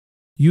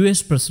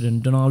US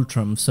President Donald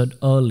Trump said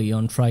early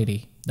on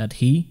Friday that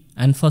he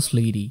and First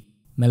Lady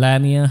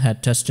Melania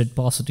had tested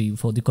positive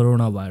for the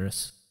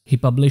coronavirus. He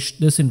published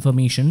this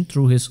information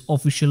through his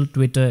official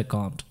Twitter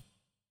account.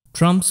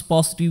 Trump's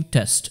positive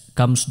test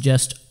comes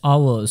just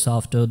hours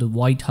after the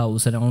White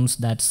House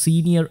announced that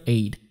senior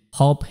aide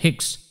Hope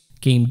Hicks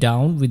came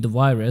down with the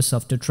virus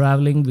after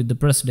traveling with the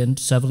president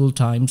several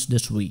times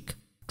this week.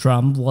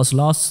 Trump was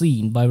last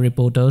seen by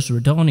reporters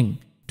returning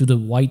to the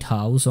White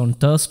House on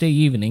Thursday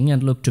evening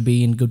and looked to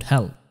be in good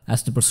health,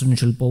 as the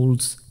presidential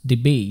polls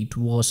debate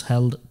was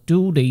held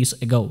 2 days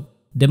ago.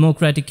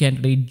 Democratic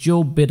candidate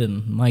Joe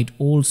Bidden might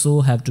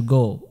also have to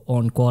go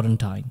on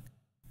quarantine.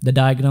 The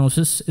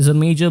diagnosis is a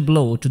major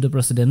blow to the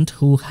president,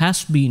 who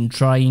has been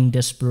trying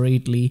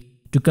desperately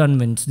to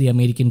convince the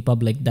American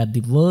public that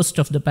the worst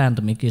of the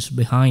pandemic is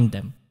behind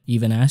them,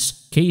 even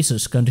as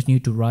cases continue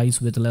to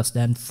rise with less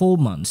than 4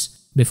 months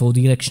before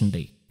the election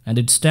day. And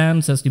it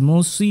stands as the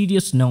most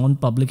serious known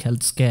public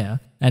health scare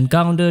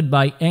encountered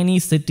by any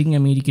sitting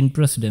American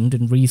president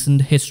in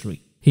recent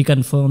history. He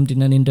confirmed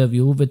in an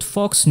interview with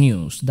Fox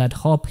News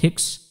that Hope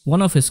Hicks,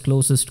 one of his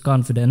closest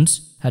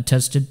confidants, had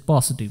tested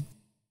positive.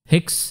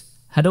 Hicks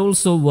had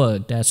also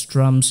worked as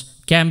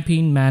Trump's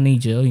campaign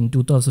manager in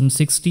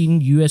 2016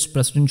 US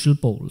presidential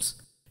polls.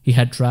 He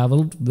had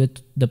traveled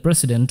with the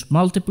president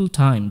multiple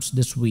times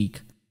this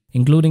week,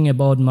 including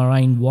aboard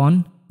Marine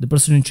One, the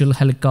presidential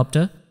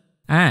helicopter,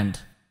 and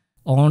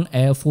on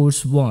Air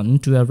Force One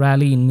to a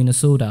rally in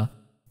Minnesota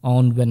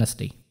on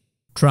Wednesday.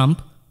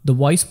 Trump, the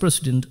vice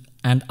president,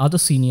 and other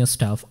senior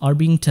staff are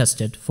being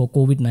tested for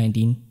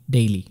COVID-19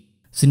 daily,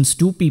 since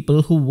 2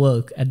 people who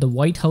work at the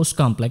White House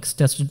complex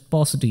tested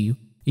positive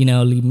in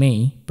early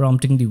May,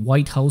 prompting the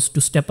White House to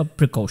step up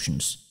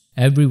precautions.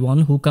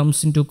 Everyone who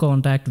comes into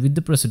contact with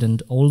the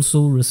president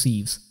also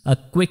receives a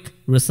quick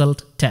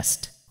result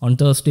test. On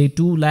Thursday,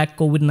 2 lakh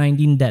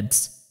COVID-19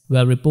 deaths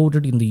were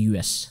reported in the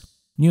US.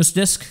 News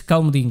Desk,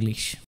 Kaumudy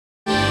English.